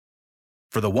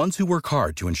For the ones who work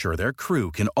hard to ensure their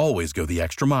crew can always go the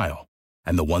extra mile,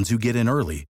 and the ones who get in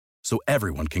early so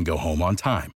everyone can go home on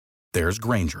time, there's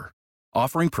Grainger,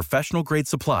 offering professional-grade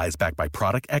supplies backed by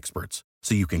product experts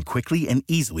so you can quickly and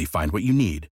easily find what you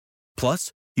need.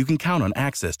 Plus, you can count on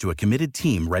access to a committed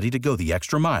team ready to go the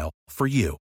extra mile for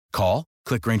you. Call,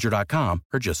 click Grainger.com,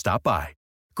 or just stop by.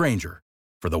 Grainger,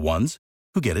 for the ones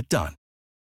who get it done.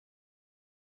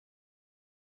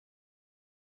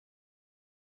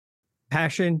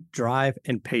 Passion, drive,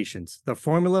 and patience. The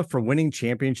formula for winning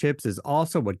championships is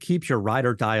also what keeps your ride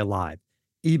or die alive.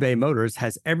 eBay Motors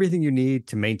has everything you need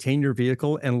to maintain your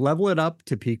vehicle and level it up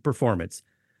to peak performance.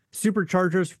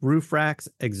 Superchargers, roof racks,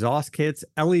 exhaust kits,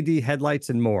 LED headlights,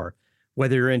 and more.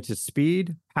 Whether you're into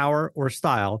speed, power, or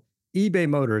style, eBay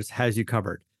Motors has you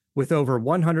covered. With over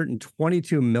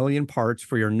 122 million parts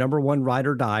for your number one ride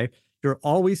or die, you'll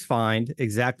always find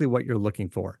exactly what you're looking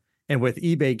for. And with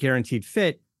eBay Guaranteed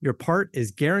Fit, your part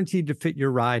is guaranteed to fit your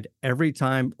ride every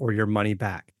time or your money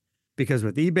back. Because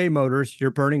with eBay Motors, you're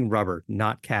burning rubber,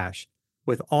 not cash.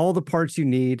 With all the parts you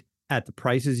need at the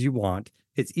prices you want,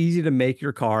 it's easy to make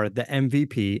your car the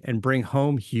MVP and bring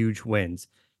home huge wins.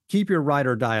 Keep your ride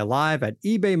or die alive at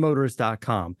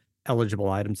ebaymotors.com.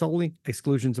 Eligible items only.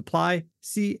 Exclusions apply.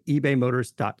 See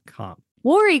ebaymotors.com.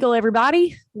 War Eagle,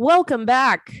 everybody. Welcome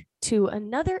back to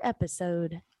another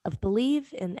episode of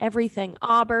Believe in Everything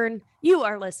Auburn. You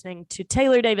are listening to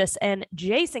Taylor Davis and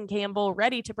Jason Campbell,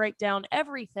 ready to break down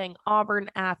everything Auburn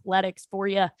athletics for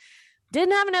you.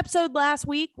 Didn't have an episode last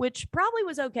week, which probably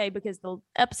was okay because the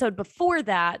episode before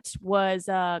that was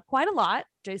quite a lot.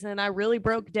 Jason and I really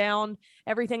broke down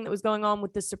everything that was going on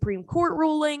with the Supreme Court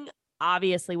ruling.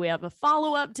 Obviously, we have a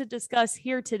follow-up to discuss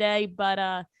here today,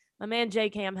 but my man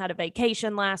J-Cam had a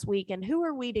vacation last week, and who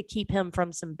are we to keep him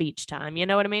from some beach time? You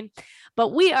know what I mean? But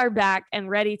we are back and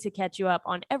ready to catch you up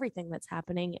on everything that's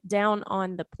happening down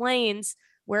on the plains,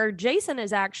 where Jason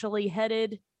is actually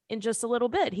headed in just a little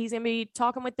bit. He's going to be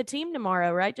talking with the team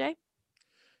tomorrow, right, Jay?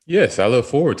 Yes, I look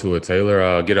forward to it,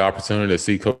 Taylor. Get an opportunity to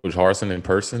see Coach Harsin in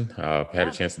person. Had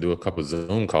a chance to do a couple of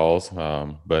Zoom calls,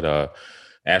 but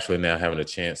actually now having a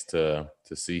chance to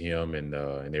see him and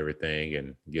everything,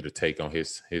 and get a take on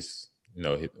his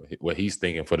what he's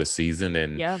thinking for the season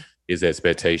and his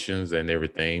expectations and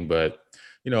everything. But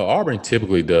Auburn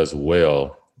typically does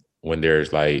well when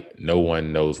there's like no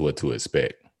one knows what to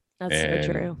expect. That's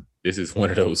so true. This is one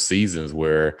of those seasons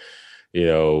where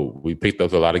we picked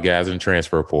up a lot of guys in the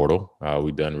transfer portal.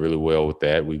 We've done really well with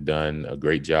that. We've done a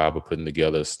great job of putting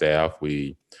together a staff.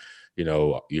 You're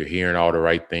hearing all the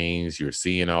right things, you're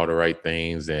seeing all the right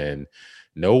things, and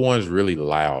no one's really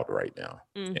loud right now.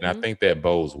 Mm-hmm. And I think that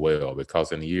bodes well,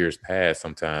 because in the years past,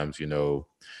 sometimes,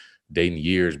 dating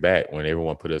years back when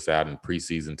everyone put us out in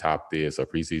preseason top this or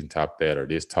preseason top that, or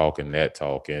this talk and that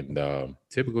talk. And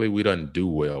typically we don't do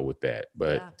well with that.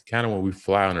 But kind of when we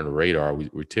fly under the radar,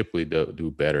 we typically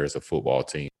do better as a football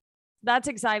team. That's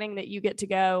exciting that you get to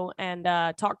go and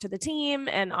talk to the team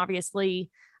and obviously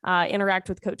interact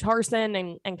with Coach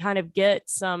Harsin and kind of get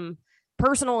some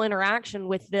personal interaction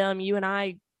with them. You and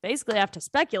I basically have to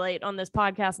speculate on this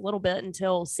podcast a little bit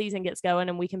until season gets going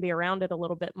and we can be around it a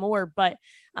little bit more. But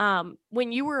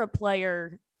when you were a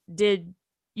player, did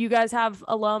you guys have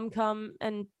alum come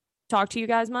and talk to you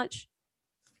guys much?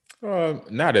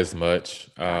 Not as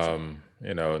much. Gotcha.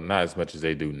 Not as much as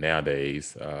they do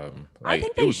nowadays. I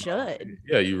think they should.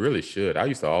 Yeah, you really should. I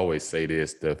used to always say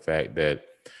this, the fact that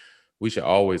we should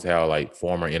always have like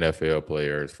former NFL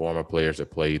players, former players that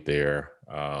played there,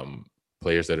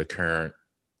 players that are current.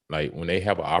 Like when they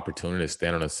have an opportunity to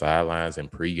stand on the sidelines in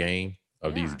pregame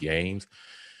of these games,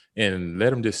 and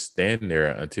let them just stand there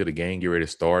until the game get ready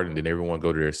to start, and then everyone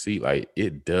go to their seat. Like,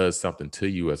 it does something to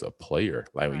you as a player.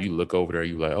 Like when you look over there,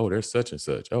 you like, oh, there's such and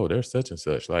such. Oh, there's such and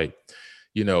such. Like,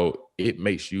 it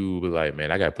makes you be like,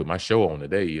 man, I got to put my show on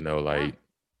today.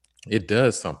 It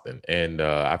does something. And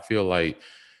I feel like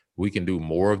we can do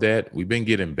more of that. We've been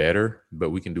getting better, but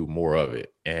we can do more of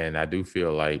it. And I do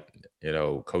feel like,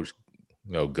 Coach,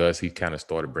 Gus, he kind of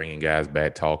started bringing guys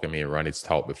back, talking. Me and Ronnie's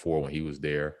talked before when he was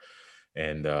there.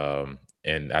 And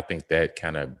I think that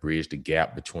kind of bridged the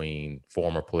gap between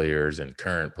former players and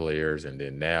current players. And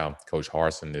then now Coach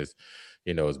Harsin is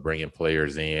bringing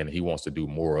players in. He wants to do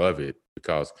more of it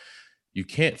because you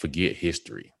can't forget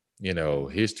history.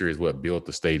 History is what built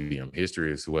the stadium.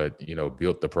 History is what,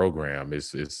 built the program.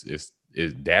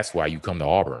 That's why you come to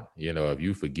Auburn. If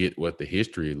you forget what the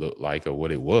history looked like or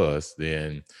what it was,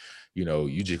 then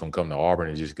you just gonna come to Auburn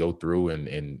and just go through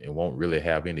and won't really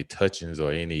have any touchings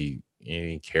or any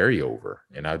carryover.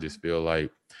 And I just feel like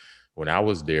when I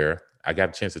was there, I got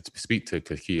a chance to speak to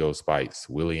Kikio Spikes,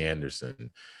 Willie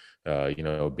Anderson,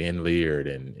 Ben Leard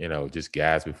and, just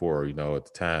guys before, at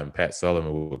the time, Pat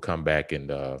Sullivan would come back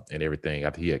and everything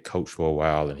after he had coached for a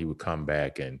while, and he would come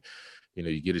back and,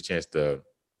 you get a chance to,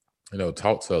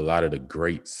 talk to a lot of the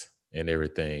greats and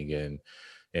everything.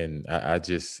 And I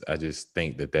just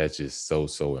think that that's just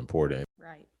so important.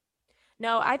 Right.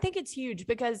 No, I think it's huge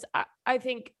because I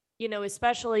think,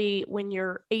 especially when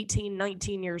you're 18,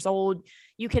 19 years old,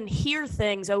 you can hear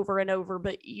things over and over,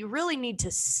 but you really need to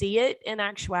see it in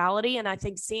actuality. And I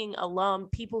think seeing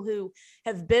people who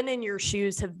have been in your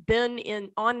shoes, have been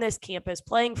on this campus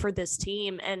playing for this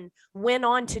team and went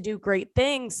on to do great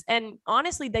things. And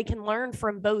honestly, they can learn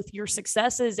from both your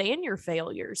successes and your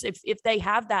failures if they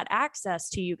have that access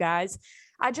to you guys.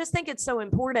 I just think it's so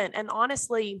important. And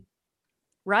honestly,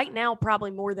 right now, probably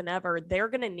more than ever, they're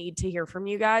going to need to hear from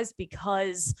you guys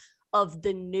because of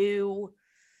the new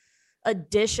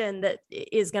addition that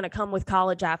is going to come with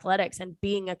college athletics and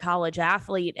being a college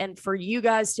athlete. And for you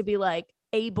guys to be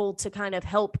able to kind of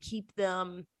help keep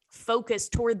them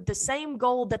focused toward the same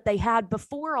goal that they had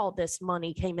before all this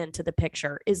money came into the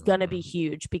picture is going to be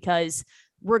huge, because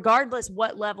regardless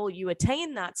what level you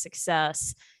attain that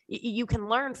success, you can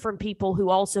learn from people who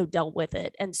also dealt with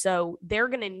it. And so they're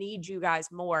going to need you guys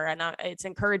more. And it's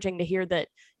encouraging to hear that,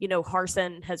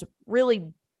 Harsin has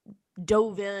really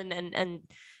dove in and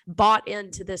bought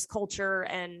into this culture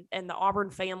and the Auburn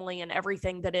family and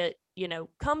everything that it,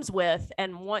 comes with,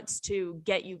 and wants to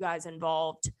get you guys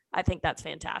involved. I think that's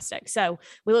fantastic. So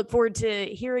we look forward to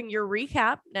hearing your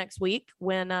recap next week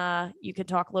when you could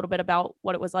talk a little bit about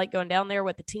what it was like going down there,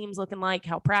 what the team's looking like,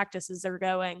 how practices are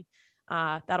going.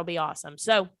 That'll be awesome.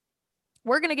 So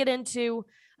we're going to get into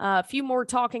a few more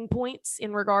talking points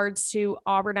in regards to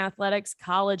Auburn athletics,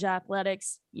 college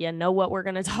athletics. You know what we're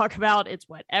going to talk about. It's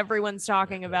what everyone's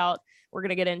talking about. We're going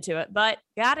to get into it, but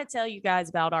got to tell you guys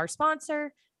about our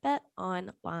sponsor, Bet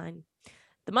Online.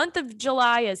 The month of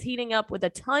July is heating up with a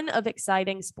ton of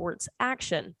exciting sports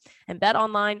action, and Bet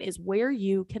Online is where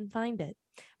you can find it.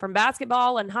 From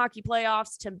basketball and hockey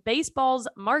playoffs to baseball's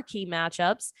marquee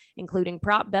matchups, including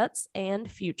prop bets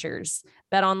and futures,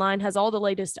 BetOnline has all the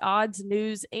latest odds,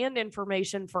 news, and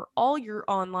information for all your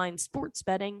online sports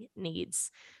betting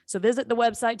needs. So visit the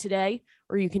website today,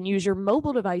 or you can use your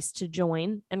mobile device to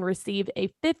join and receive a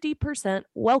 50%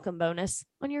 welcome bonus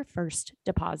on your first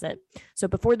deposit. So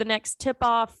before the next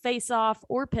tip-off, face-off,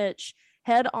 or pitch,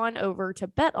 head on over to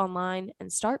BetOnline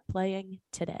and start playing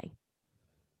today.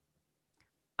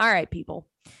 All right, people,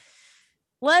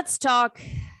 let's talk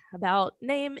about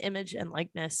name, image, and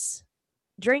likeness.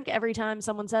 Drink every time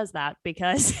someone says that,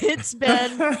 because it's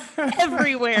been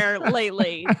everywhere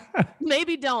lately.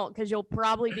 Maybe don't, because you'll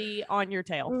probably be on your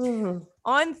tail.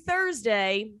 On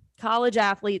Thursday, college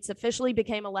athletes officially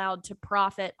became allowed to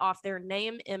profit off their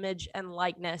name, image, and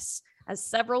likeness, as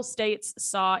several states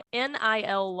saw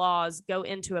NIL laws go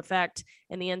into effect,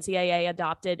 and the NCAA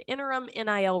adopted interim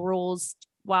NIL rules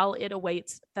while it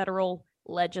awaits federal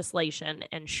legislation.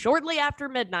 And shortly after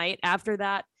midnight, after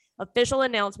that official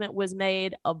announcement was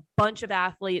made, a bunch of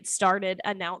athletes started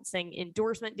announcing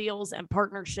endorsement deals and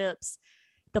partnerships.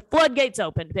 The floodgates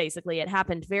opened, basically. It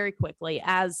happened very quickly,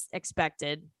 as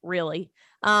expected, really,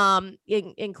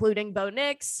 including Bo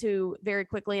Nix, who very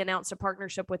quickly announced a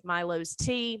partnership with Milo's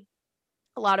Tea.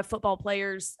 A lot of football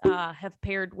players have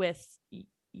paired with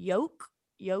Yoke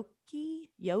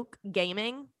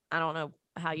Gaming. I don't know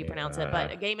how you pronounce it, but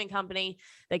a gaming company.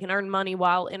 They can earn money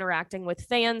while interacting with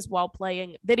fans while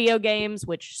playing video games,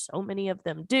 which so many of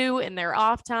them do in their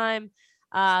off time.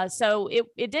 So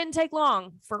it didn't take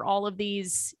long for all of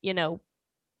these,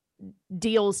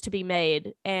 deals to be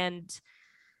made. And,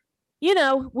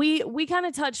 we kind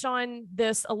of touched on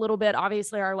this a little bit.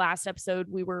 Obviously, our last episode,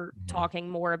 we were talking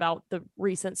more about the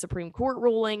recent Supreme Court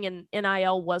ruling, and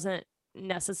NIL wasn't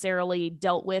necessarily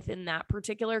dealt with in that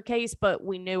particular case, but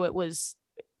we knew it was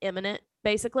imminent,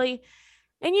 basically.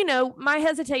 And, my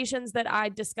hesitations that I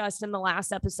discussed in the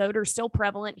last episode are still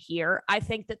prevalent here. I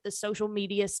think that the social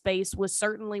media space was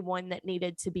certainly one that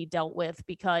needed to be dealt with,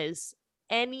 because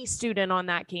any student on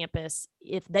that campus,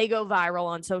 if they go viral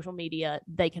on social media,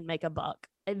 they can make a buck,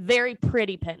 a very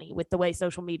pretty penny, with the way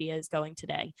social media is going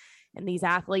today. And these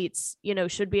athletes,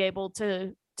 should be able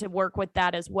to work with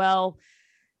that as well.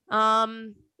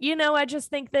 I just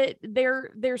think that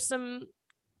there's some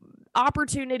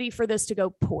opportunity for this to go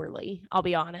poorly, I'll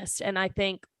be honest. And I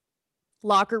think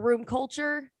locker room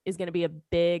culture is going to be a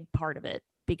big part of it,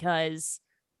 because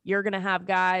you're going to have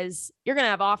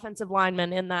offensive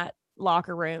linemen in that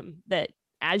locker room that,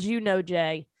 as you know,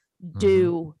 Jay,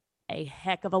 do a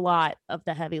heck of a lot of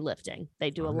the heavy lifting.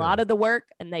 They do a lot of the work,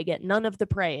 and they get none of the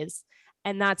praise.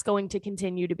 And that's going to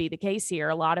continue to be the case here.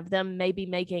 A lot of them may be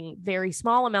making very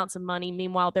small amounts of money.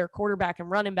 Meanwhile, their quarterback and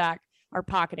running back are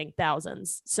pocketing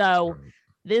thousands. So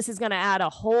this is going to add a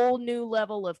whole new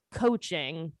level of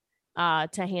coaching to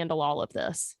handle all of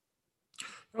this.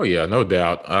 Oh, yeah, no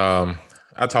doubt.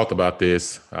 I talked about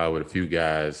this with a few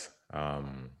guys.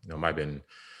 Might have been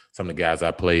some of the guys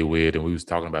I played with, and we was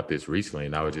talking about this recently.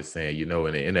 And I was just saying, in the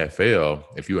NFL,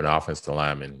 if you're an offensive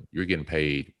lineman, you're getting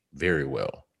paid very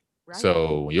well. Right.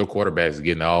 So when your quarterback is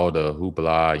getting all the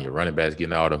hoopla and your running back's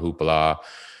getting all the hoopla,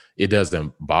 it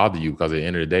doesn't bother you because at the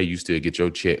end of the day, you still get your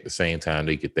check at the same time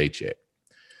they get their check.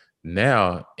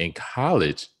 Now in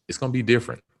college, it's going to be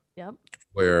different. Yep.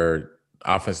 Where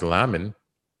offensive linemen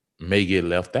may get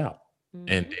left out.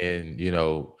 Mm-hmm.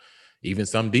 And even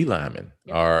some D linemen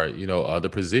are, other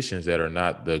positions that are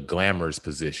not the glamorous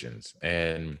positions.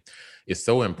 And it's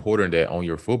so important that on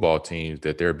your football teams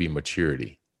that there be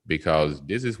maturity, because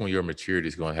this is when your maturity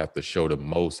is going to have to show the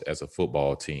most as a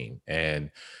football team.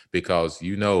 And because,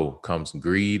 comes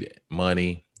greed,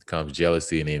 money, comes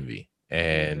jealousy and envy.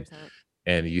 And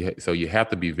 100%. So you have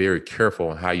to be very careful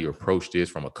on how you approach this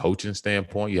from a coaching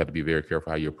standpoint. You have to be very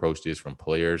careful how you approach this from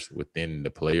players within the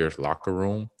players' locker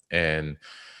room. And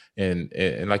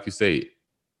like you say,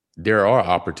 there are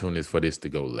opportunities for this to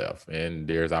go left, and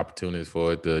there's opportunities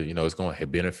for it to, it's going to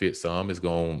benefit some, it's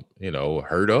going to,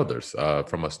 hurt others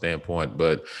from a standpoint.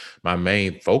 But my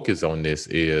main focus on this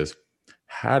is,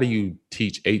 how do you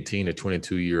teach 18 to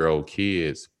 22-year-old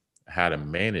kids how to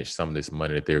manage some of this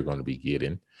money that they're going to be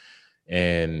getting?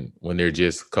 And when they're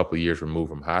just a couple of years removed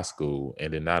from high school,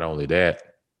 and then not only that,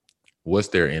 what's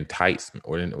their enticement,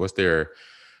 or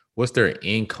what's their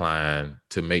incline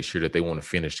to make sure that they want to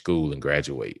finish school and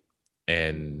graduate,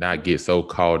 and not get so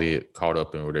caught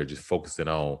up in where they're just focusing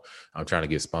on, I'm trying to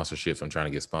get sponsorships, I'm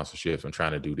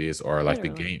trying to do this, or like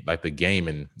the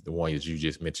gaming, the one that you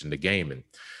just mentioned, the gaming.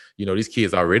 These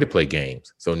kids already play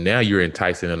games. So now you're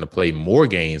enticing them to play more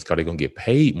games because they're going to get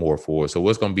paid more for it. So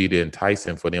what's going to be the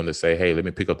enticing for them to say, hey, let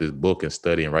me pick up this book and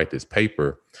study and write this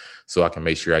paper so I can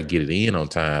make sure I get it in on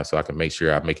time, so I can make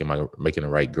sure I'm making the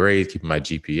right grades, keeping my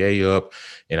GPA up,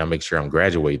 and I make sure I'm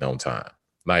graduating on time.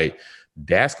 Like,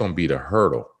 that's going to be the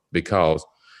hurdle, because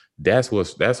that's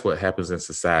what happens in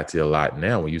society a lot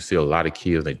now. When you see a lot of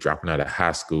kids, they dropping out of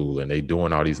high school and they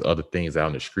doing all these other things out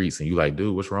in the streets, and you like,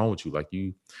 dude, what's wrong with you? Like,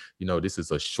 this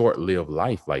is a short-lived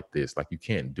life like this. Like, you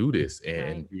can't do this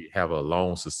and have a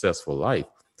long, successful life.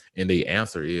 And the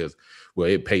answer is, well,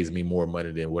 it pays me more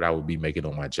money than what I would be making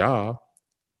on my job.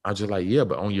 I'm just like, yeah,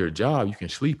 but on your job, you can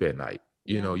sleep at night.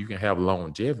 You can have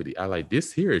longevity. I like,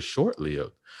 this here is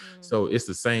short-lived. So it's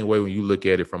the same way when you look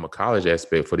at it from a college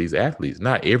aspect for these athletes.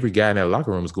 Not every guy in that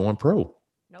locker room is going pro.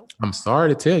 Nope. I'm sorry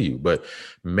to tell you, but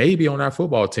maybe on our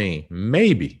football team,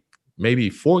 maybe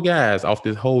 4 guys off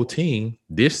this whole team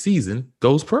this season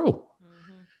goes pro.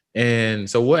 Mm-hmm. And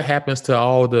so what happens to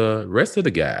all the rest of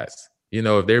the guys?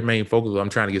 If their main focus is, I'm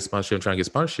trying to get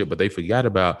sponsorship, but they forgot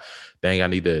about, dang, I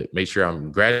need to make sure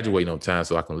I'm graduating on time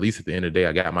so I can, at least at the end of the day,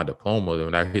 I got my diploma. And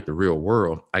when I hit the real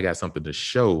world, I got something to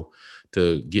show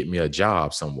to get me a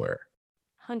job somewhere.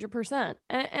 100%.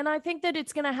 And I think that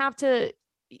it's going to have to,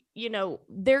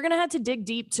 they're going to have to dig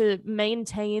deep to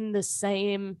maintain the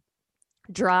same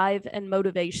drive and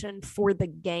motivation for the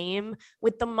game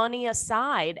with the money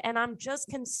aside. And I'm just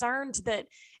concerned that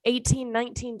 18,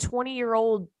 19,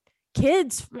 20-year-old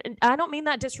kids, I don't mean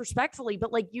that disrespectfully,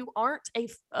 but like, you aren't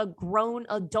a grown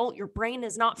adult. Your brain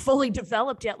is not fully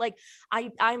developed yet. Like,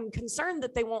 I'm concerned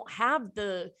that they won't have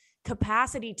the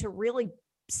capacity to really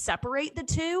separate the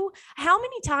two. How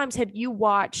many times have you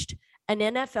watched an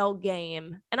NFL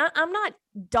game? And I'm not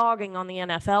dogging on the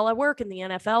NFL. I work in the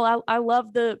NFL. I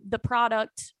love the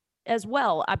product as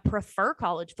well. I prefer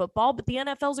college football, but the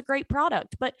NFL is a great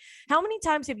product. But how many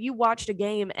times have you watched a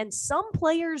game and some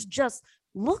players just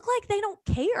look like they don't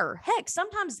care? Heck,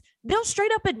 sometimes they'll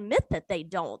straight up admit that they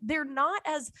don't. They're not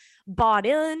as bought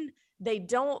in. They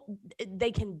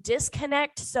can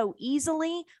disconnect so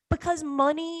easily because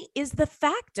money is the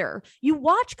factor. You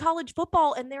watch college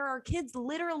football and there are kids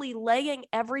literally laying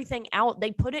everything out.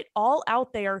 They put it all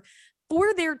out there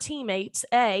for their teammates,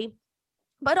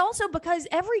 but also because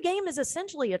every game is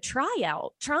essentially a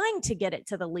tryout, trying to get it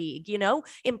to the league,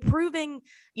 improving,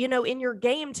 in your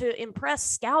game to impress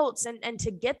scouts and to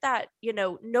get that,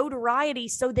 notoriety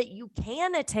so that you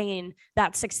can attain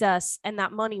that success and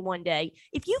that money one day.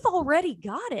 If you've already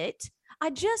got it,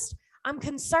 I'm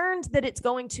concerned that it's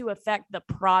going to affect the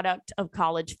product of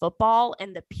college football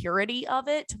and the purity of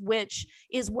it, which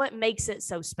is what makes it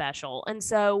so special. And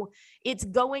so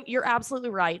you're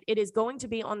absolutely right. It is going to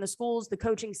be on the schools, the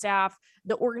coaching staff,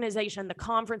 the organization, the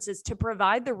conferences to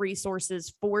provide the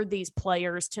resources for these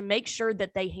players to make sure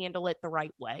that they handle it the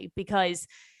right way, because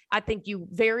I think you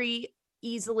very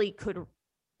easily could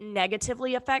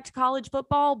negatively affect college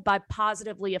football by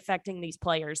positively affecting these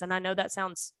players. And I know that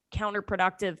sounds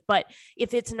counterproductive, but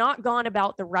if it's not gone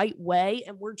about the right way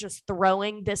and we're just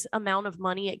throwing this amount of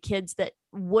money at kids that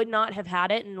would not have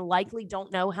had it and likely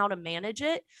don't know how to manage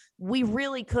it, we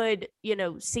really could,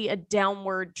 see a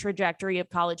downward trajectory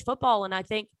of college football. And I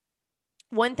think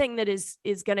one thing that is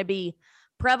going to be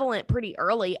prevalent pretty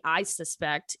early, I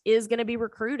suspect, is going to be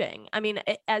recruiting. I mean,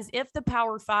 as if the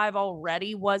Power Five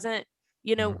already wasn't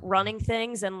running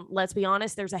things. And let's be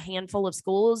honest, there's a handful of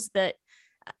schools that,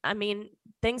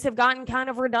 things have gotten kind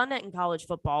of redundant in college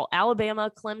football.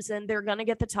 Alabama, Clemson, they're going to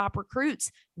get the top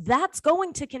recruits. That's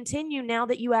going to continue now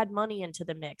that you add money into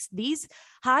the mix. These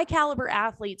high caliber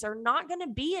athletes are not going to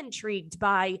be intrigued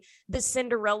by the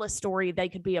Cinderella story they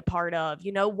could be a part of.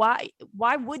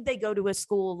 Why would they go to a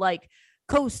school like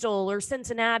Coastal or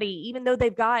Cincinnati, even though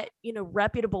they've got,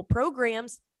 reputable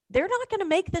programs? They're not going to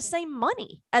make the same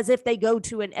money as if they go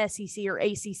to an SEC or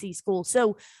ACC school.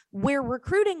 So where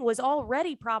recruiting was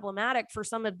already problematic for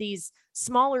some of these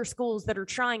smaller schools that are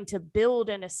trying to build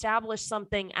and establish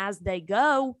something as they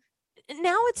go,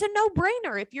 now it's a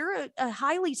no-brainer. If you're a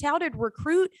highly touted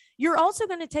recruit, you're also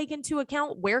going to take into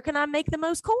account, where can I make the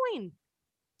most coin?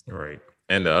 Right.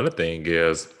 And the other thing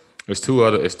is, it's two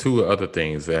other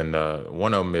things. And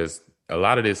one of them is, a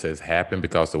lot of this has happened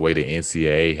because the way the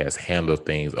NCAA has handled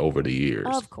things over the years.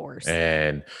 Of course.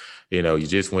 And, you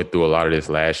just went through a lot of this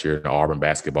last year in Auburn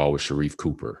basketball with Sharif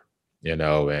Cooper, and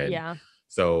yeah.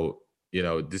 So,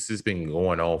 this has been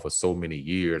going on for so many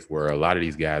years where a lot of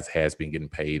these guys has been getting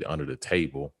paid under the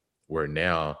table, where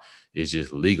now it's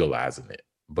just legalizing it.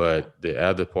 But the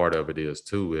other part of it is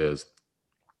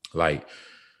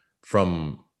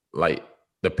from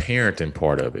the parenting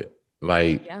part of it.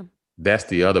 Yeah. That's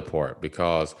the other part,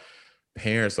 because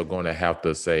parents are going to have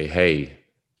to say, hey,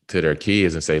 to their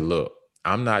kids and say, look,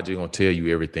 I'm not just going to tell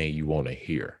you everything you want to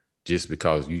hear just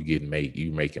because you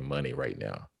making money right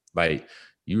now.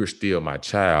 You are still my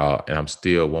child, and I'm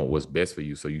still want what's best for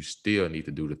you. So you still need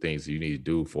to do the things you need to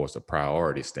do for us, a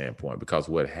priority standpoint. Because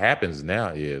what happens now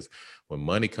is, when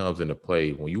money comes into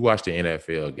play, when you watch the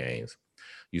NFL games,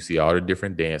 you see all the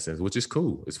different dances, which is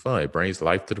cool. It's fun. It brings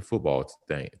life to the football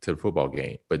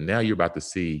game. But now you're about to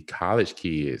see college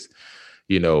kids,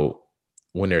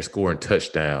 when they're scoring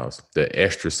touchdowns, the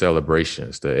extra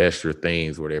celebrations, the extra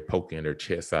things where they're poking their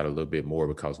chests out a little bit more.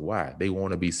 Because why? They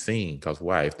want to be seen. Because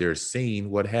why? If they're seen,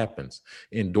 what happens?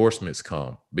 Endorsements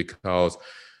come, because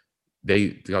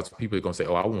people are going to say,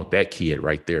 oh, I want that kid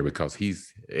right there because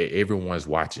everyone's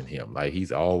watching him.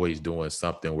 He's always doing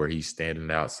something where he's standing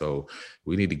out. So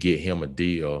we need to get him a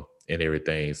deal and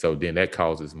everything. So then that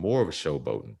causes more of a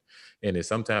showboating. And then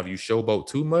sometimes you showboat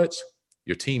too much,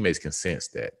 your teammates can sense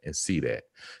that and see that.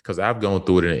 Because I've gone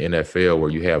through it in the NFL where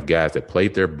you have guys that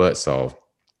played their butts off,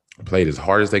 played as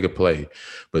hard as they could play.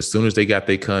 But as soon as they got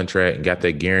their contract and got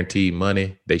that guaranteed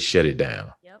money, they shut it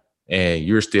down. And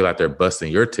you're still out there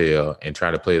busting your tail and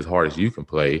trying to play as hard as you can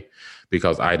play,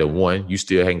 because either one, you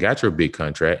still haven't got your big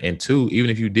contract. And two, even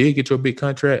if you did get your big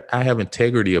contract, I have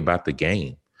integrity about the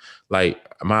game. My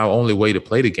only way to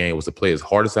play the game was to play as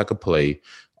hard as I could play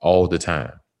all the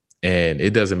time. And it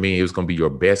doesn't mean it was going to be your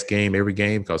best game every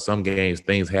game, because some games,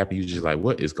 things happen. You're just like,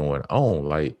 what is going on?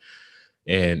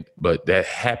 But that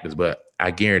happens. But I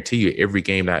guarantee you, every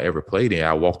game that I ever played in,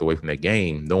 I walked away from that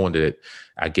game knowing that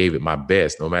I gave it my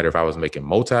best, no matter if I was making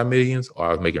multi-millions or I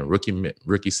was making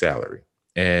rookie salary.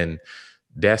 And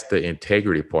that's the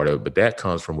integrity part of it. But that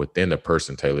comes from within the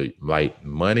person, Taylor.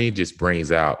 Money just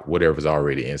brings out whatever's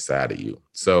already inside of you.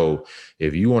 So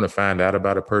if you want to find out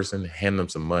about a person, hand them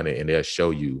some money and they'll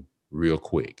show you real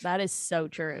quick. That is so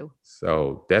true.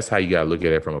 So that's how you got to look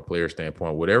at it from a player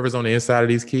standpoint. Whatever's on the inside of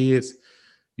these kids,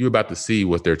 you're about to see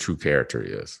what their true character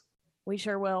is. We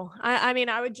sure will.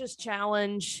 I would just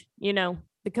challenge,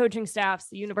 the coaching staffs,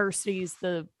 the universities,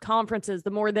 the conferences, the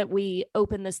more that we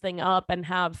open this thing up and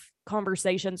have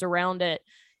conversations around it,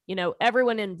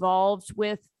 everyone involved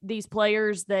with these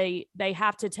players, they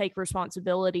have to take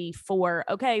responsibility for,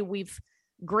 okay, we've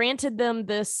granted them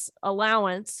this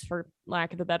allowance, for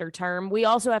lack of a better term. We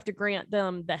also have to grant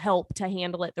them the help to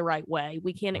handle it the right way.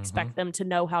 We can't expect them to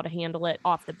know how to handle it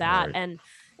off the bat. Right. And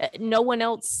no one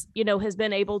else, has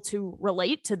been able to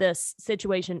relate to this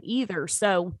situation either.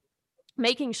 So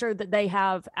making sure that they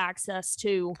have access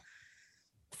to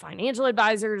financial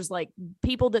advisors, like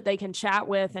people that they can chat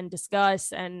with and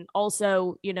discuss, and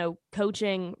also,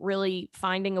 coaching, really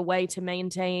finding a way to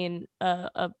maintain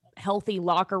a healthy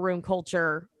locker room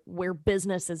culture where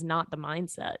business is not the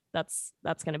mindset. That's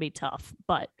going to be tough,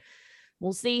 but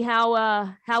we'll see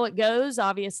how it goes.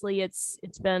 Obviously, it's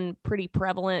been pretty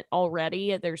prevalent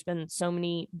already. There's been so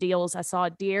many deals. I saw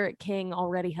De'Aaron King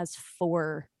already has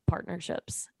 4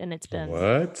 partnerships, and it's been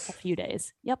a few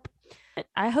days. Yep.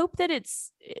 I hope that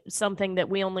it's something that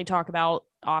we only talk about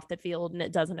off the field and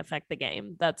it doesn't affect the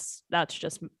game. That's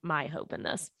just my hope in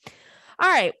this. All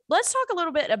right, let's talk a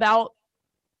little bit about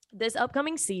this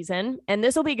upcoming season. And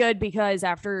this will be good because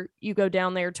after you go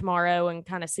down there tomorrow and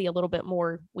kind of see a little bit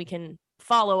more, we can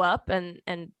follow up and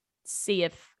see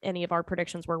if any of our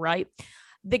predictions were right.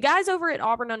 The guys over at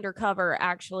Auburn Undercover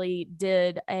actually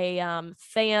did a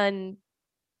fan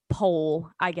poll,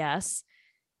 I guess,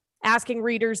 asking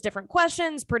readers different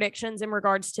questions, predictions in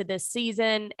regards to this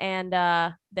season. And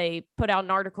they put out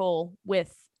an article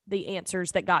with the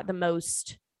answers that got the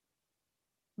most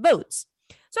votes.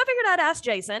 So I figured I'd ask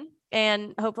Jason,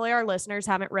 and hopefully our listeners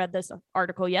haven't read this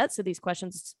article yet. So these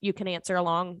questions you can answer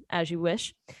along as you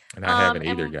wish. And I haven't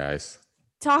either, guys.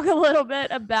 Talk a little bit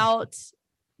about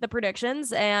the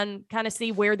predictions and kind of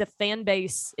see where the fan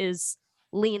base is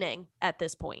leaning at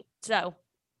this point. So,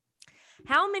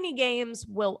 how many games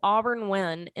will Auburn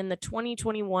win in the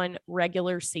 2021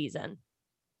 regular season?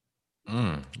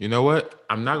 You know what?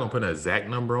 I'm not going to put an exact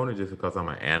number on it just because I'm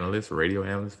an analyst, radio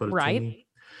analyst for the team.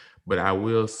 But I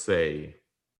will say,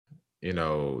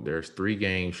 there's 3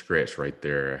 game stretch right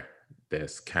there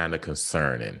that's kind of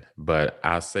concerning. But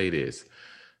I'll say this.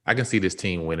 I can see this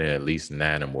team winning at least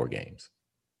 9 or more games.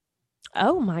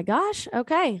 Oh, my gosh.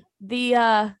 Okay.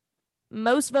 The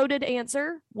most voted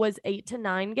answer was 8 to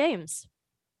 9 games.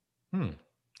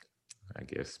 I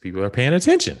guess people are paying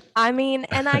attention. I mean,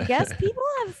 and I guess people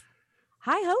have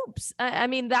high hopes. I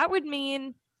mean, that would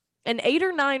mean an 8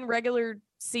 or 9 regular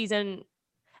season.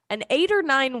 An 8 or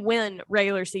 9 win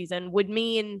regular season would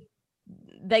mean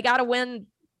they got to win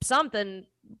something.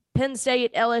 Penn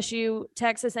State, LSU,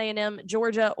 Texas A&M,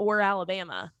 Georgia, or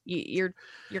Alabama. You're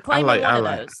claiming one of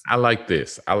those. I like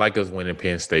this. I like us winning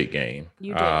Penn State game.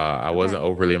 You did. I wasn't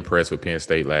overly impressed with Penn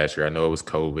State last year. I know it was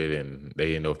COVID and they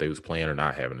didn't know if they was playing or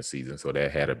not having a season, so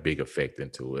that had a big effect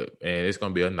into it. And it's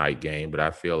going to be a night game, but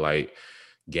I feel like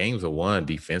games are won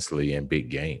defensively in big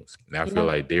games. And I feel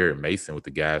like Derek Mason with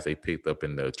the guys they picked up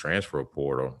in the transfer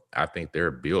portal, I think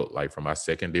they're built like from my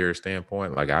secondary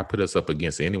standpoint. Like I put us up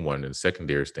against anyone in the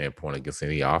secondary standpoint against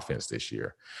any offense this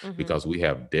year because we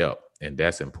have depth, and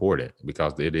that's important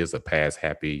because it is a pass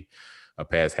happy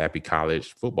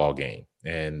college football game.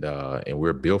 And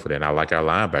we're built for that. And I like our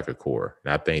linebacker core.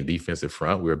 And I think defensive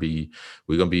front, we're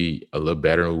gonna be a little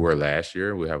better than we were last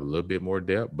year. We have a little bit more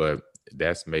depth, but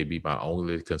that's maybe my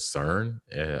only concern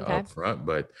up front.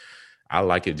 But I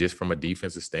like it just from a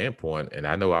defensive standpoint. And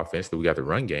I know offensively we got the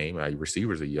run game. Our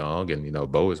receivers are young,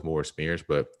 and Bo is more experienced.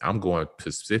 But I'm going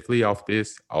specifically off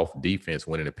defense,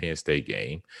 winning the Penn State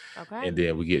game. Okay. And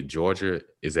then we get Georgia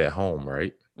is at home,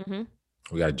 right? Mm-hmm.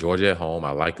 We got Georgia at home.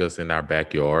 I like us in our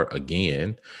backyard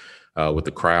again with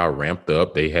the crowd ramped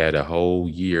up. They had a whole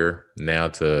year now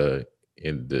to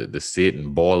sit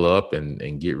and ball up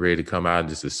and get ready to come out and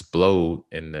just explode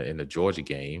in the Georgia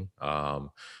game.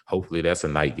 Hopefully that's a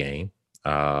night game.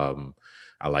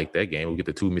 I like that game. We get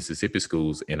the 2 Mississippi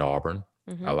schools in Auburn.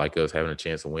 Mm-hmm. I like us having a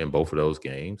chance to win both of those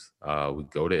games. We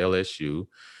go to LSU.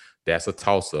 That's a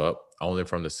toss-up, only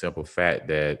from the simple fact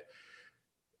that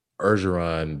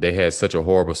Orgeron, they had such a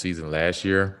horrible season last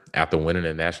year after winning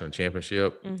the national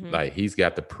championship. Mm-hmm. Like he's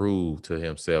got to prove to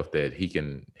himself that he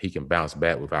can bounce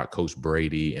back without Coach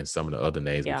Brady and some of the other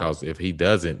names. Yeah. Because if he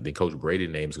doesn't, then Coach Brady's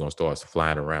name is going to start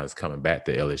flying around. It's coming back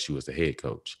to LSU as the head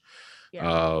coach.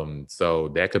 Yeah. So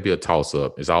that could be a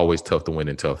toss-up. It's always tough to win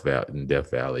in Death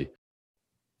Valley.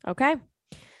 Okay.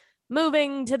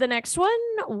 Moving to the next one.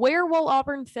 Where will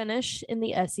Auburn finish in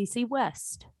the SEC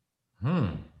West?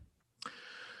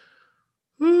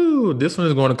 Ooh, this one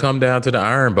is going to come down to the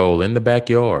Iron Bowl in the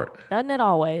backyard. Doesn't it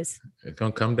always? It's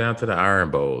going to come down to the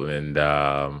Iron Bowl. And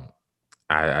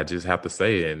I just have to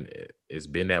say, and it's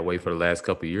been that way for the last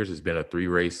couple of years. It's been a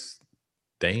 3-race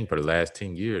thing for the last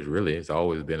 10 years, really. It's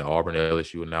always been Auburn,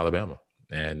 LSU, and Alabama.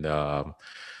 And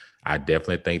I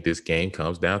definitely think this game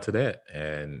comes down to that.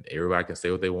 And everybody can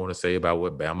say what they want to say about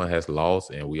what Bama has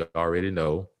lost. And we already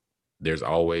know there's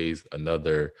always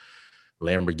another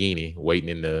Lamborghini waiting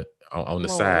in the on the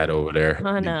Lord. side over there.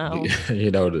 I know.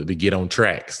 To get on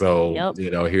track. So,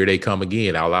 Yep. here they come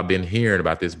again. All I've been hearing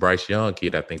about this Bryce Young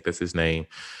kid, I think that's his name,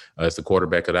 it's the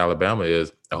quarterback at Alabama,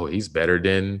 is, he's better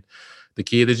than the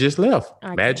kid that just left,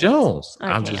 Matt Jones.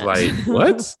 I'm just like,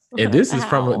 what? And this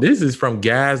is from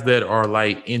guys that are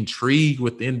like intrigued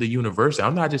within the university.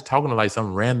 I'm not just talking to like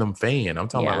some random fan. I'm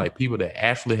talking about like people that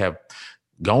actually have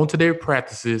gone to their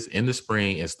practices in the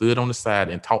spring and stood on the side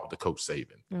and talked to Coach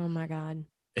Saban. Oh my God.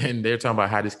 And they're talking about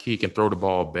how this kid can throw the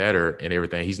ball better and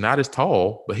everything. He's not as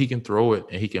tall, but he can throw it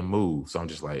and he can move. So I'm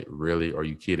just like, really? Are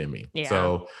you kidding me? Yeah.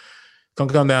 So it's going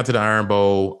to come down to the Iron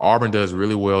Bowl. Auburn does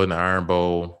really well in the Iron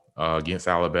Bowl against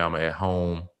Alabama at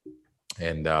home.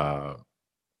 And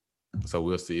so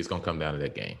we'll see. It's going to come down to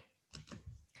that game.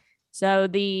 So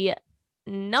the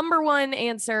number one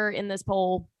answer in this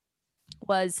poll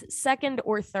was second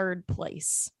or third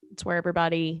place. It's where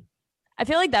everybody, I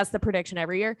feel like that's the prediction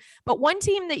every year. But one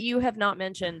team that you have not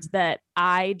mentioned that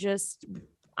I'm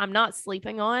not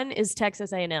sleeping on is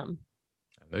Texas A&M. I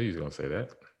know you was going to say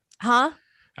that. Huh?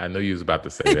 I know you was about to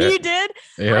say that. You did?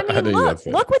 Yeah, I mean, look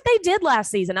what they did last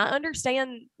season. I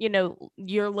understand,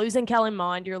 you're losing Kellen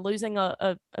Mond, you're losing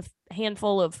a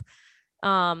handful of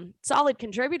solid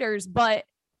contributors, but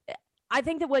I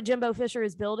think that what Jimbo Fisher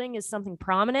is building is something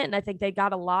prominent, and I think they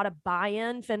got a lot of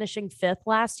buy-in finishing 5th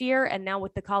last year, and now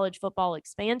with the college football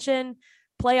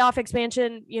playoff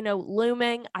expansion,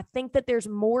 looming, I think that there's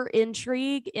more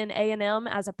intrigue in A&M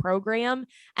as a program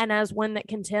and as one that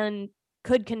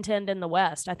could contend in the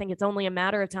West. I think it's only a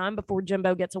matter of time before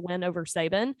Jimbo gets a win over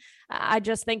Saban. I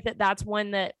just think that that's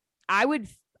one that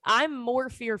I'm more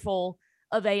fearful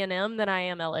of A&M than I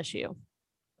am LSU.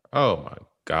 Oh my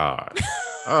God.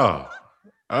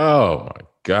 Oh my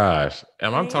gosh.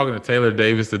 I'm talking to Taylor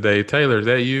Davis today. Taylor, is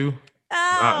that you?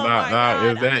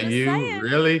 God. Is that you? Saying.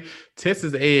 Really?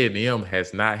 Texas A&M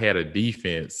has not had a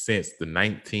defense since the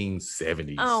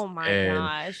 1970s. Oh my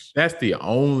gosh. That's the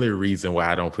only reason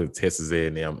why I don't put Texas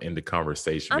A&M in the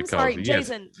conversation. I'm sorry,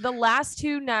 Jason, the last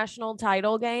 2 national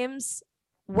title games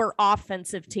were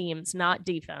offensive teams, not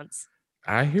defense.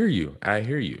 I hear you.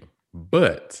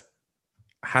 But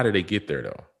how did they get there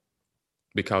though?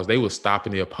 Because they were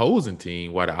stopping the opposing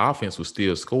team while the offense was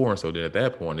still scoring. So then at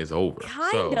that point, it's over.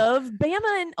 Kind of.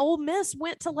 Bama and Ole Miss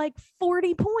went to like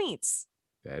 40 points.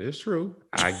 That is true.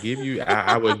 I give you,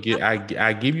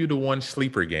 I give you the one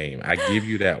sleeper game. I give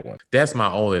you that one. That's my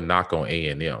only knock on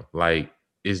A&M. Like,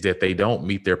 is that they don't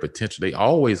meet their potential. They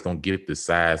always gonna get the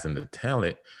size and the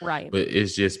talent. Right. But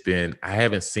it's just been, I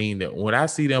haven't seen that. When I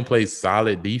see them play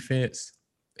solid defense,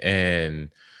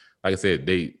 and like I said,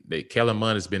 Kellen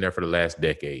Mond has been there for the last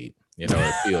decade. It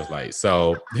feels like.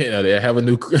 So, they have a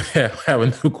new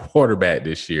quarterback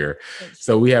this year.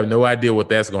 So we have no idea what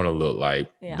that's going to look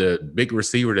like. Yeah. The big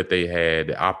receiver that they had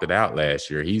that opted out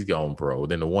last year, he's gone pro.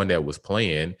 Then the one that was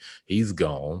playing, he's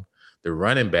gone. The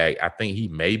running back, I think he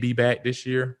may be back this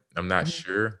year. I'm not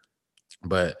sure.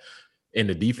 But in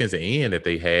the defensive end that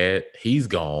they had, he's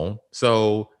gone.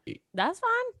 So that's fine.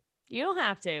 You don't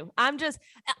have to. I'm just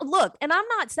look, and I'm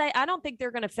not saying I don't think they're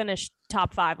going to finish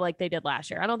top 5 like they did last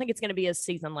year. I don't think it's going to be a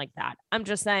season like that. I'm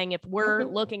just saying if we're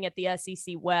looking at the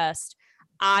SEC West,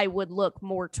 I would look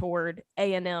more toward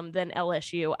A&M than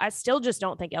LSU. I still just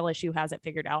don't think LSU has it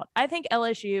figured out. I think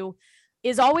LSU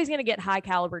is always going to get high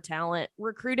caliber talent.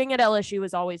 Recruiting at LSU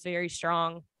is always very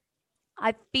strong.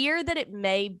 I fear that it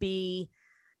may be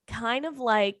kind of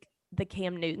like the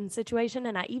Cam Newton situation.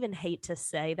 And I even hate to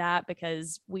say that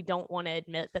because we don't want to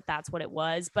admit that that's what it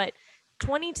was. But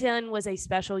 2010 was a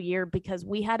special year because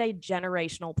we had a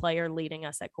generational player leading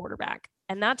us at quarterback.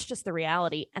 And that's just the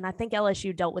reality. And I think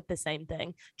LSU dealt with the same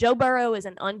thing. Joe Burrow is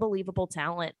an unbelievable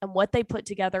talent. And what they put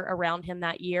together around him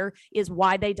that year is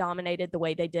why they dominated the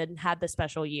way they did and had the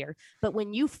special year. But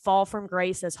when you fall from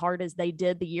grace as hard as they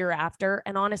did the year after,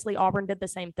 and honestly, Auburn did the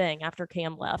same thing after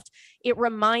Cam left, it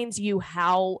reminds you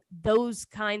how those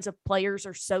kinds of players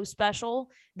are so special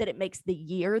that it makes the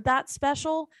year that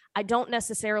special. I don't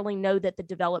necessarily know that the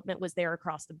development was there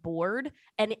across the board.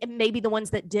 And maybe the ones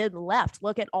that did left.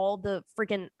 Look at all the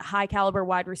freaking high caliber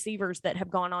wide receivers that have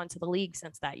gone on to the league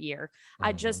since that year.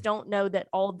 I just don't know that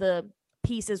all the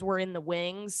pieces were in the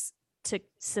wings to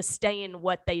sustain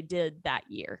what they did that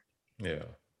year. Yeah.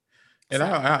 And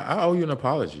I owe you an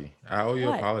apology. I owe you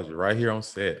an apology right here on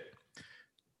set.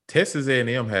 Texas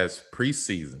A&M has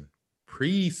preseason,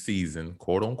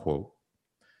 quote unquote,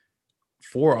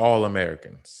 4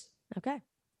 All-Americans. Okay.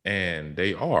 And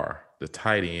they are the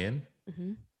tight end,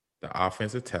 the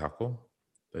offensive tackle,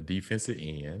 the defensive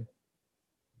end,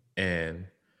 and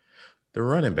the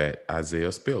running back,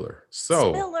 Isaiah Spiller.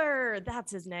 So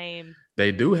That's his name.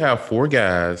 They do have 4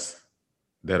 guys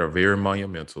that are very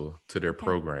monumental to their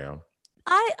program.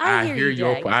 I hear you,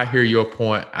 Jay. I hear your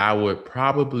point. I would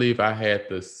probably, if I had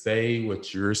to say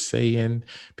what you're saying,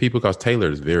 people, because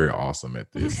Taylor is very awesome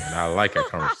at this, and I like our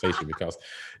conversation because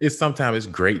sometimes it's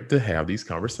great to have these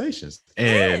conversations,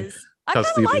 and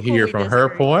because to hear from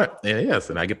her point, and yes,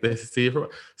 and I get to see it from.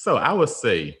 So I would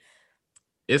say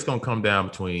it's going to come down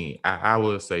between. I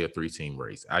would say a 3-team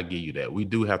race. I give you that. We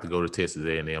do have to go to Texas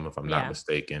A&M, if I'm not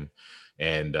mistaken.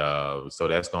 And so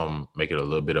that's going to make it a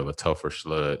little bit of a tougher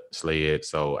sled.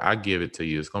 So I give it to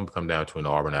you. It's going to come down between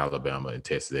Auburn, Alabama, and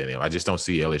Texas A&M. I just don't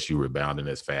see LSU rebounding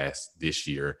as fast this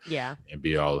year. Yeah. And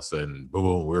be all of a sudden,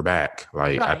 boom, we're back.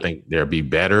 I think they'll be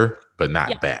better, but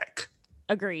not back.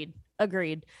 Agreed.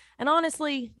 And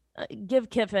honestly,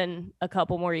 give Kiffin a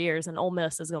couple more years, and Ole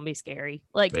Miss is going to be scary.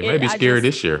 Like they may be scary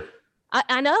this year.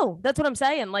 I know. That's what I'm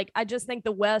saying. Like I just think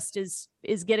the West is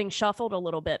getting shuffled a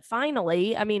little bit.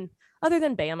 Finally, I mean. Other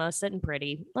than Bama sitting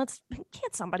pretty,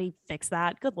 can't somebody fix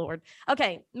that? Good Lord.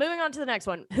 Okay, moving on to the next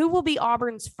one. Who will be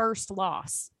Auburn's first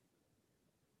loss?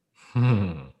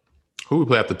 Who will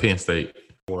play after Penn State?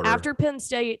 After Penn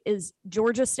State is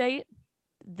Georgia State,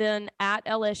 then at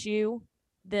LSU,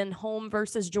 then home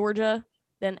versus Georgia,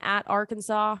 then at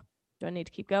Arkansas. Do I need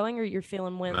to keep going, or you're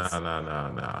feeling wins?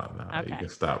 No. Okay. You can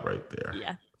stop right there.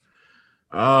 Yeah.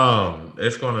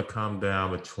 It's going to come down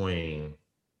between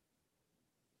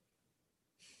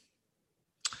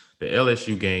the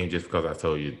LSU game, just because I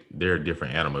told you they're a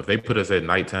different animal. If they put us at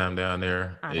nighttime down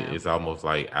there, it's almost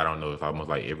like, I don't know, it's almost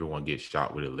like everyone gets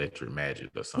shot with electric magic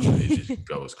or something. It just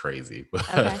goes crazy.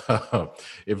 But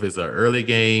if it's an early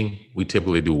game, we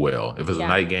typically do well. If it's a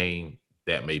night game,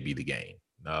 that may be the game.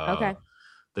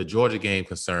 The Georgia game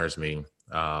concerns me.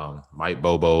 Mike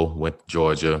Bobo went to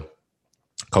Georgia,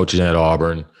 coaching at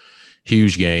Auburn.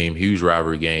 Huge game, huge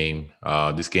rivalry game.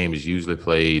 This game is usually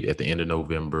played at the end of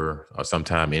November or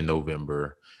sometime in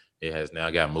November. It has now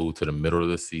got moved to the middle of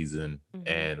the season. Mm-hmm.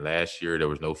 And last year there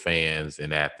was no fans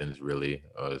in Athens, really.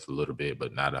 It's a little bit,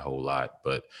 but not a whole lot.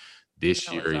 But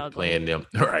this year, playing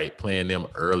them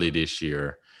early this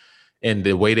year. And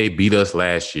the way they beat us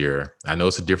last year, I know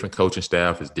it's a different coaching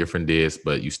staff, it's different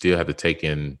but you still have to take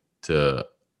into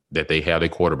that they have their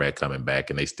quarterback coming back,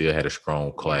 and they still had a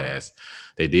strong class.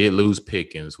 They did lose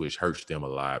Pickens, which hurts them a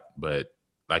lot. But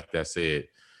like I said,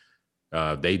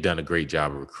 they've done a great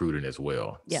job of recruiting as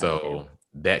well. Yeah, so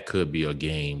that could be a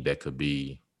game that could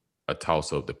be a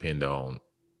toss-up depending on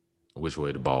which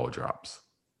way the ball drops.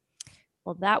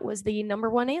 Well, that was the number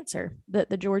one answer, that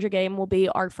the Georgia game will be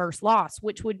our first loss,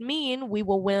 which would mean we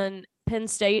will win Penn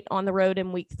State on the road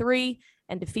in week 3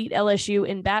 and defeat LSU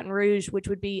in Baton Rouge, which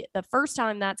would be the first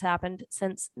time that's happened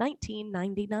since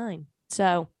 1999.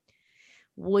 So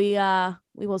we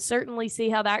will certainly see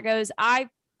how that goes. I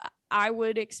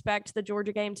would expect the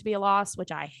Georgia game to be a loss,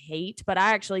 which I hate, but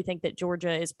I actually think that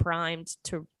Georgia is primed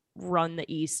to run the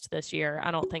East this year.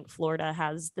 I don't think Florida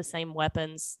has the same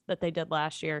weapons that they did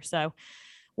last year. So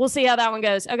we'll see how that one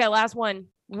goes. Okay, last one.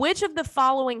 Which of the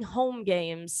following home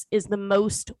games is the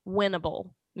most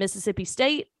winnable? Mississippi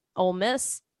State, Ole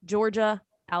Miss, Georgia,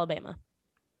 Alabama.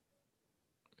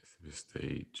 Mississippi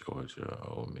State, Georgia,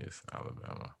 Ole Miss,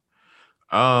 Alabama.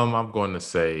 I'm going to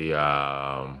say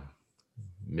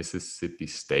Mississippi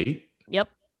State. Yep.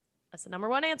 That's the number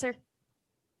one answer.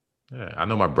 Yeah, I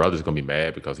know my brother's going to be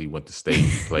mad because he went to state,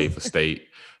 played for state,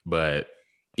 but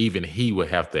even he would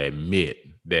have to admit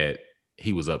that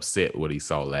he was upset what he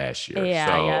saw last year.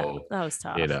 Yeah, that was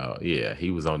tough.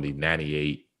 He was on the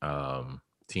 98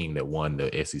 team that won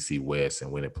the SEC West, and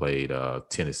when it played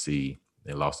Tennessee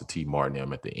and lost to T.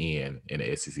 Martin at the end in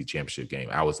the SEC championship game.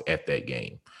 I was at that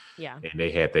game. Yeah. And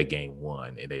they had that game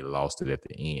won, and they lost it at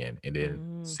the end. And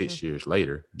then 6 years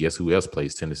later, guess who else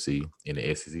plays Tennessee in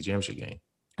the SEC championship game?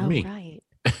 Oh, Me. Right.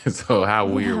 So how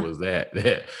weird was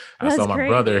that? I saw my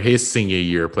brother his senior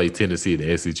year play Tennessee in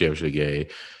the SEC championship game,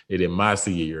 and in my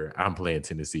senior year, I'm playing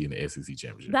Tennessee in the SEC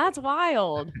championship. That's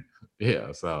wild.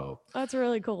 Yeah, so that's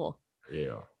really cool.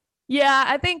 Yeah,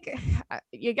 I think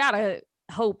you gotta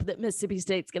hope that Mississippi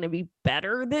State's going to be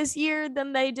better this year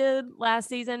than they did last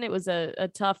season. It was a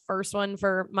tough first one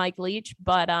for Mike Leach,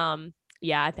 but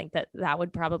I think that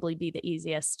would probably be the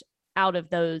easiest out of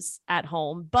those at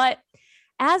home. But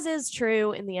as is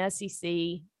true in the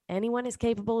SEC, anyone is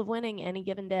capable of winning any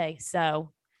given day.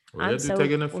 So they're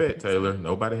taking effect, Taylor.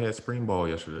 Nobody had spring ball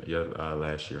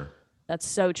last year. That's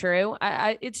so true.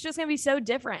 It's just going to be so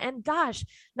different. And gosh,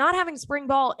 not having spring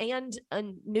ball and a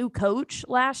new coach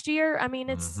last year, I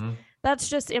mean, that's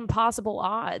just impossible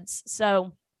odds.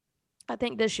 So I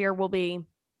think this year will be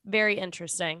very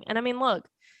interesting. And I mean, look,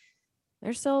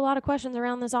 There's still a lot of questions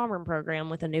around this Auburn program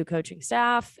with a new coaching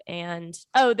staff. And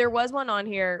there was one on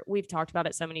here. We've talked about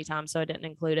it so many times, so I didn't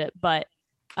include it. But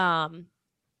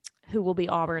who will be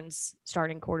Auburn's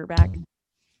starting quarterback?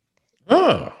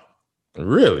 Oh,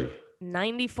 really?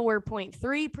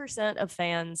 94.3% of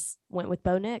fans went with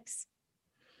Bo Nix.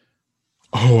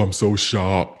 Oh, I'm so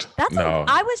shocked.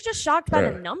 I was just shocked by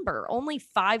the number. Only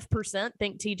 5%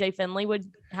 think TJ Finley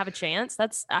would have a chance.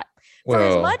 That's for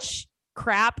as much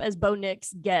crap as Bo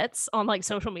Nix gets on like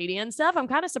social media and stuff. I'm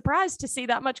kind of surprised to see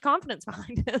that much confidence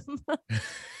behind him.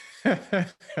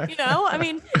 I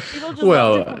mean, people just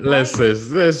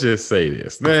let's just say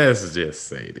this.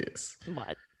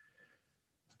 What?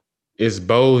 It's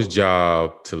Bo's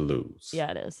job to lose.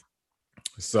 Yeah, it is.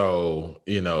 So,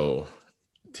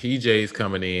 TJ's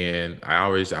coming in. I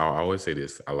always say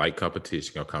this. I like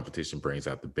competition. Competition brings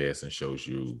out the best and shows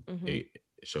you it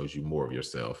shows you more of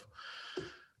yourself.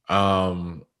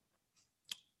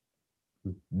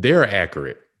 They're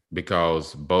accurate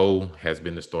because Bo has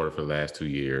been the starter for the last 2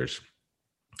 years.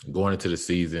 Going into the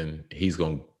season, he's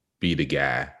going to be the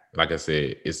guy. Like I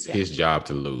said, it's his job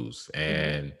to lose.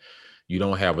 And you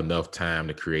don't have enough time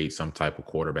to create some type of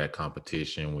quarterback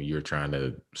competition when you're trying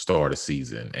to start a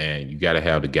season. And you got to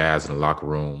have the guys in the locker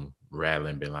room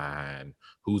rattling behind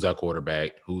who's our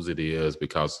quarterback, whose it is,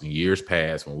 because in years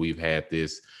past when we've had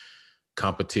this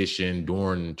competition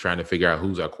during trying to figure out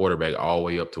who's our quarterback all the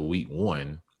way up to week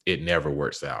 1, it never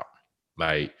works out.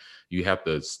 Like, you have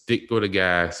to stick with a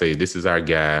guy, say, this is our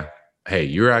guy. Hey,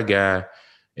 you're our guy,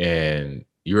 and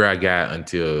you're our guy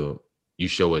until you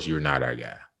show us you're not our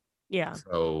guy. Yeah.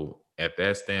 So at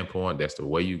that standpoint, that's the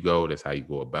way you go. That's how you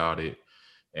go about it.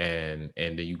 And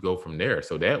then you go from there.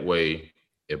 So that way,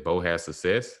 if Bo has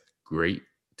success, great,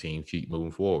 team keep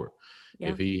moving forward. Yeah.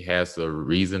 If he has a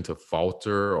reason to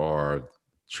falter or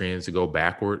trends to go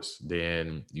backwards,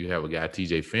 then you have a guy,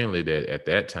 TJ Finley, that at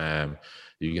that time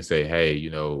you can say, hey,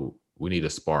 we need a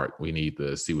spark. We need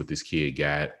to see what this kid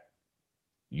got.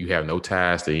 You have no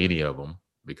ties to any of them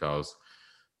because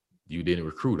you didn't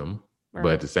recruit them. Right.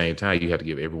 But at the same time, you have to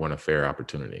give everyone a fair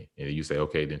opportunity. And you say,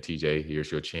 okay, then TJ, here's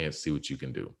your chance. See what you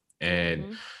can do.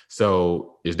 And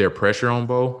so is there pressure on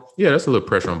Bo? Yeah, that's a little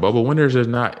pressure on Bo. But when there's just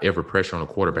not ever pressure on a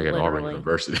quarterback at Auburn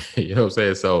University, you know what I'm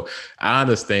saying? So I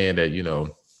understand that,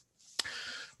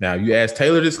 now you ask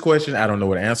Taylor this question. I don't know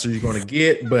what answer you're going to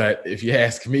get. But if you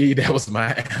ask me, that was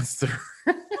my answer.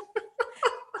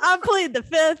 I plead the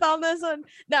fifth on this one.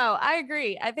 No, I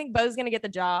agree. I think Bo's going to get the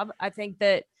job. I think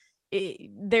that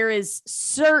there is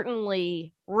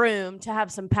certainly room to have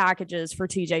some packages for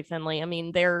TJ Finley. I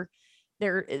mean,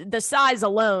 the size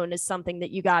alone is something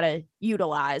that you got to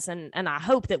utilize. And I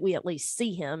hope that we at least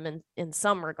see him in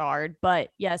some regard.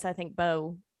 But yes, I think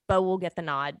Bo will get the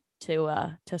nod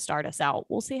to start us out.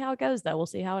 We'll see how it goes, though. We'll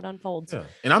see how it unfolds. Yeah.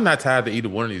 And I'm not tied to either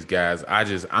one of these guys.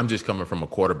 I'm just coming from a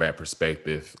quarterback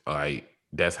perspective. Like,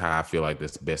 that's how I feel like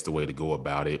that's the best way to go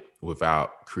about it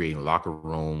without creating locker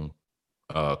room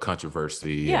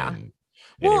controversy. Yeah.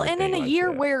 And in a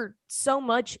year where so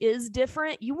much is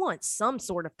different, you want some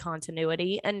sort of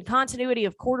continuity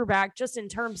of quarterback, just in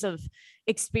terms of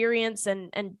experience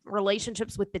and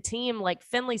relationships with the team. Like,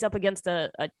 Finley's up against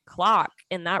a clock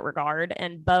in that regard,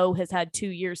 and Bo has had 2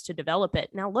 years to develop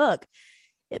it. Now, look,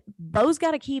 Bo's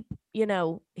got to keep,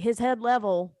 his head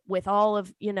level with all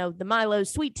of, the Milo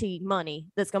Sweet Tea money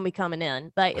that's going to be coming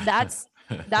in. Like, that's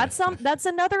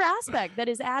another aspect that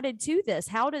is added to this.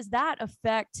 How does that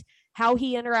affect how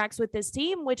he interacts with this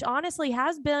team, which honestly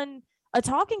has been a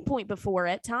talking point before?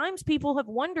 At times, people have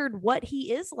wondered what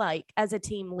he is like as a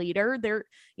team leader. They're,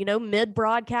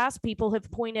 mid-broadcast, people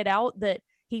have pointed out that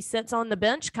he sits on the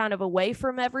bench kind of away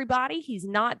from everybody. He's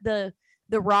not the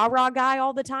rah-rah guy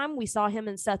all the time. We saw him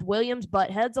and Seth Williams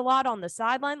butt heads a lot on the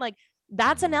sideline. Like,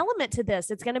 that's an element to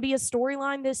this. It's going to be a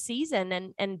storyline this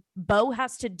season, and Bo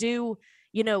has to do,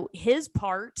 his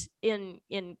part in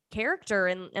character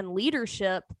and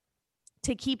leadership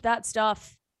to keep that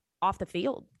stuff off the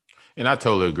field. And I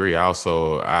totally agree.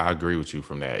 I agree with you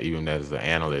from that. Even as an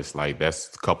analyst, like,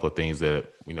 that's a couple of things that,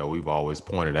 we've always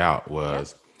pointed out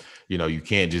was, you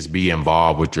can't just be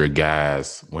involved with your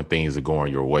guys when things are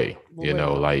going your way.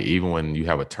 Like, even when you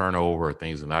have a turnover or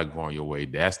things are not going your way,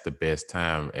 that's the best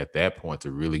time at that point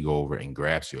to really go over and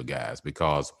grasp your guys,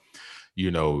 because,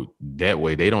 that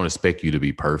way they don't expect you to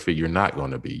be perfect. You're not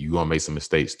going to be. You're going to make some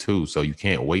mistakes too. So you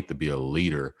can't wait to be a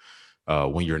leader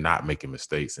when you're not making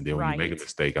mistakes. And then when you make a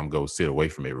mistake, I'm going to sit away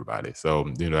from everybody. So,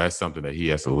 that's something that he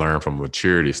has to learn from a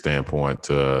maturity standpoint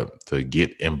to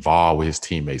get involved with his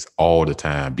teammates all the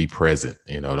time. Be present,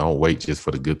 don't wait just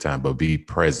for the good time, but be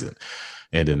present.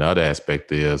 And then the other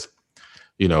aspect is,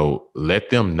 let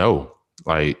them know,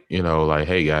 like, like,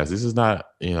 hey guys, this is not,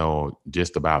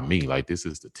 just about me. Like, this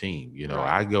is the team, Right.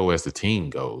 I go as the team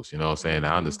goes, what I'm saying?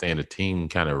 Mm-hmm. I understand the team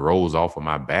kind of rolls off of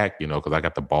my back, because I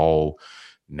got the ball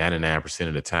 99%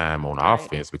 of the time on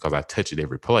offense because I touch it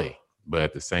every play. But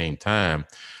at the same time,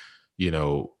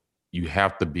 you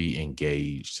have to be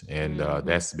engaged. And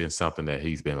that's been something that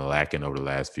he's been lacking over the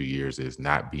last few years, is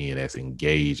not being as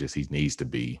engaged as he needs to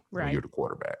be when you're the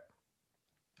quarterback.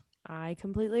 I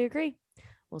completely agree.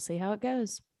 We'll see how it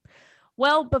goes.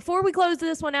 Well, before we close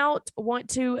this one out, I want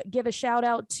to give a shout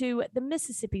out to the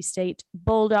Mississippi State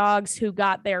Bulldogs, who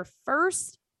got their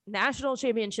first national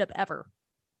championship ever.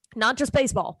 Not just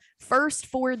baseball, first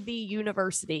for the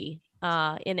university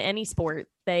in any sport.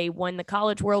 They won the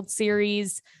College World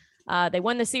Series. They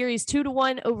won the series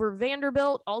 2-1 over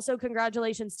Vanderbilt. Also,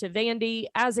 congratulations to Vandy.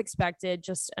 As expected,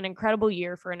 just an incredible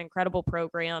year for an incredible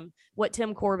program. What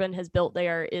Tim Corbin has built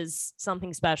there is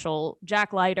something special.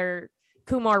 Jack Leiter,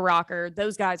 Kumar Rocker,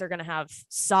 those guys are going to have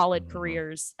solid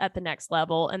careers at the next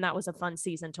level. And that was a fun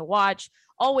season to watch.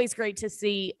 Always great to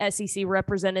see SEC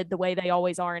represented the way they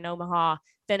always are in Omaha.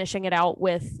 Finishing it out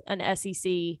with an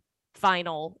SEC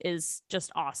final is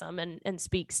just awesome and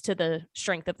speaks to the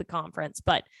strength of the conference.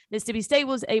 But Mississippi State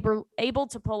was able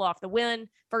to pull off the win,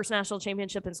 first national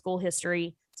championship in school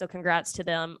history. So congrats to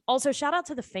them. Also, shout out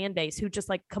to the fan base who just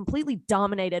like completely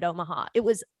dominated Omaha. It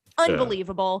was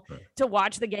unbelievable to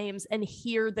watch the games and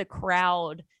hear the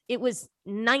crowd. It was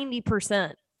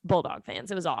 90% Bulldog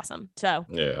fans. It was awesome. So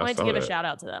I wanted to give a shout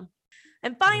out to them.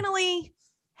 And finally,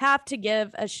 have to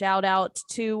give a shout out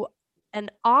to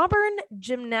an Auburn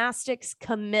gymnastics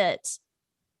commit,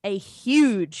 a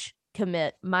huge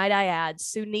commit, might I add,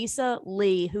 Sunisa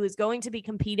Lee, who is going to be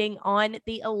competing on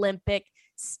the Olympic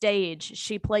stage.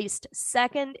 She placed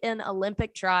second in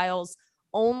Olympic trials,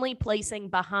 only placing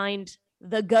behind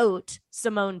the GOAT,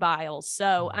 Simone Biles.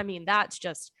 So, I mean, that's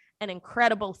just an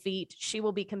incredible feat. She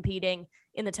will be competing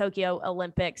in the Tokyo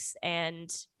Olympics,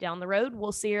 and down the road,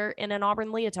 we'll see her in an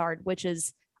Auburn leotard, which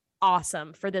is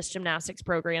awesome for this gymnastics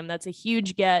program. That's a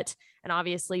huge get. And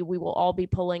obviously we will all be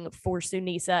pulling for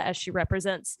Sunisa as she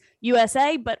represents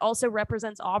USA, but also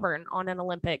represents Auburn on an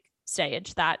Olympic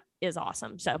stage. That is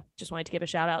awesome. So just wanted to give a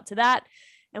shout out to that.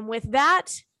 And with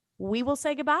that, we will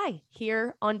say goodbye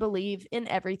here on Believe in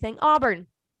Everything Auburn.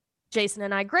 Jason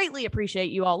and I greatly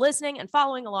appreciate you all listening and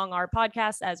following along our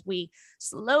podcast as we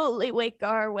slowly wake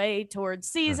our way towards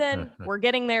season. We're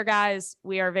getting there, guys.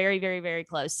 We are very, very, very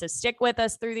close. So stick with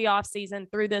us through the off season,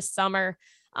 through this summer.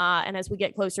 And as we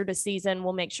get closer to season,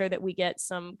 we'll make sure that we get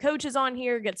some coaches on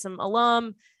here, get some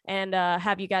alum, and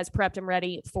have you guys prepped and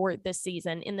ready for this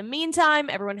season. In the meantime,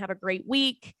 everyone have a great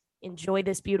week. Enjoy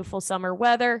this beautiful summer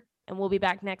weather. And we'll be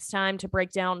back next time to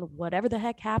break down whatever the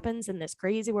heck happens in this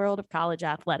crazy world of college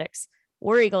athletics.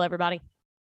 War Eagle, everybody.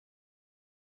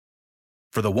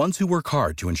 For the ones who work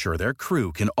hard to ensure their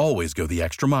crew can always go the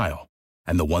extra mile,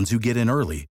 and the ones who get in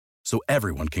early so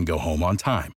everyone can go home on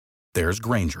time, there's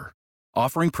Grainger,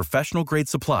 offering professional-grade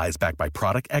supplies backed by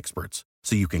product experts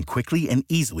so you can quickly and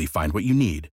easily find what you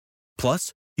need.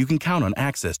 Plus, you can count on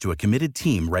access to a committed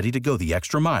team ready to go the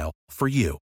extra mile for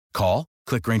you. Call,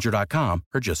 click Grainger.com,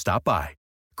 or just stop by.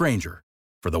 Grainger,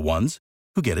 for the ones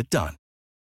who get it done.